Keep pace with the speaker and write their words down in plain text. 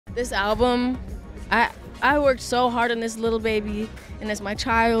This album, I worked so hard on this little baby, and it's my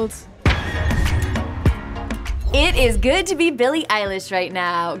child. It is good to be Billie Eilish right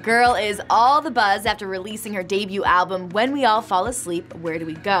now. Girl is all the buzz after releasing her debut album, When We All Fall Asleep, Where Do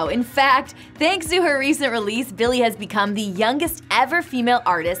We Go? In fact, thanks to her recent release, Billie has become the youngest ever female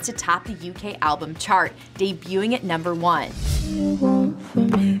artist to top the UK album chart, debuting at #1. You want from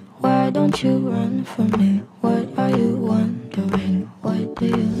me? Why don't you run from me? What are you wondering? Why do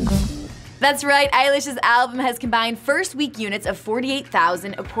you go? That's right, Eilish's album has combined first week units of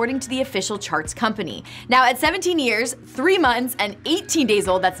 48,000 according to the official charts company. Now at 17 years, 3 months, and 18 days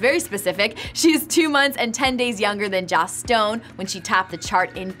old, that's very specific, she is 2 months and 10 days younger than Joss Stone when she topped the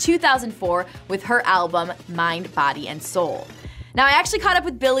chart in 2004 with her album Mind, Body, and Soul. Now I actually caught up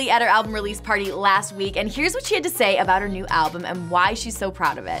with Billie at her album release party last week, and here's what she had to say about her new album and why she's so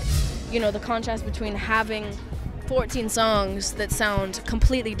proud of it. You know, the contrast between having 14 songs that sound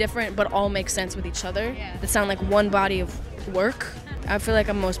completely different but all make sense with each other, that sound like one body of work. I feel like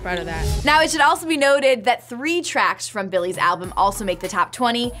I'm most proud of that. Now it should also be noted that 3 tracks from Billie's album also make the top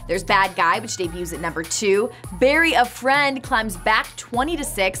 20. There's Bad Guy, which debuts at #2, Bury a Friend climbs back 20 to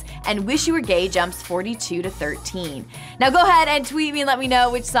 6, and Wish You Were Gay jumps 42 to 13. Now go ahead and tweet me and let me know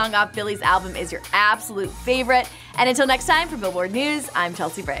which song off Billie's album is your absolute favorite. And until next time, for Billboard News, I'm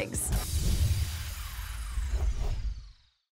Chelsea Briggs.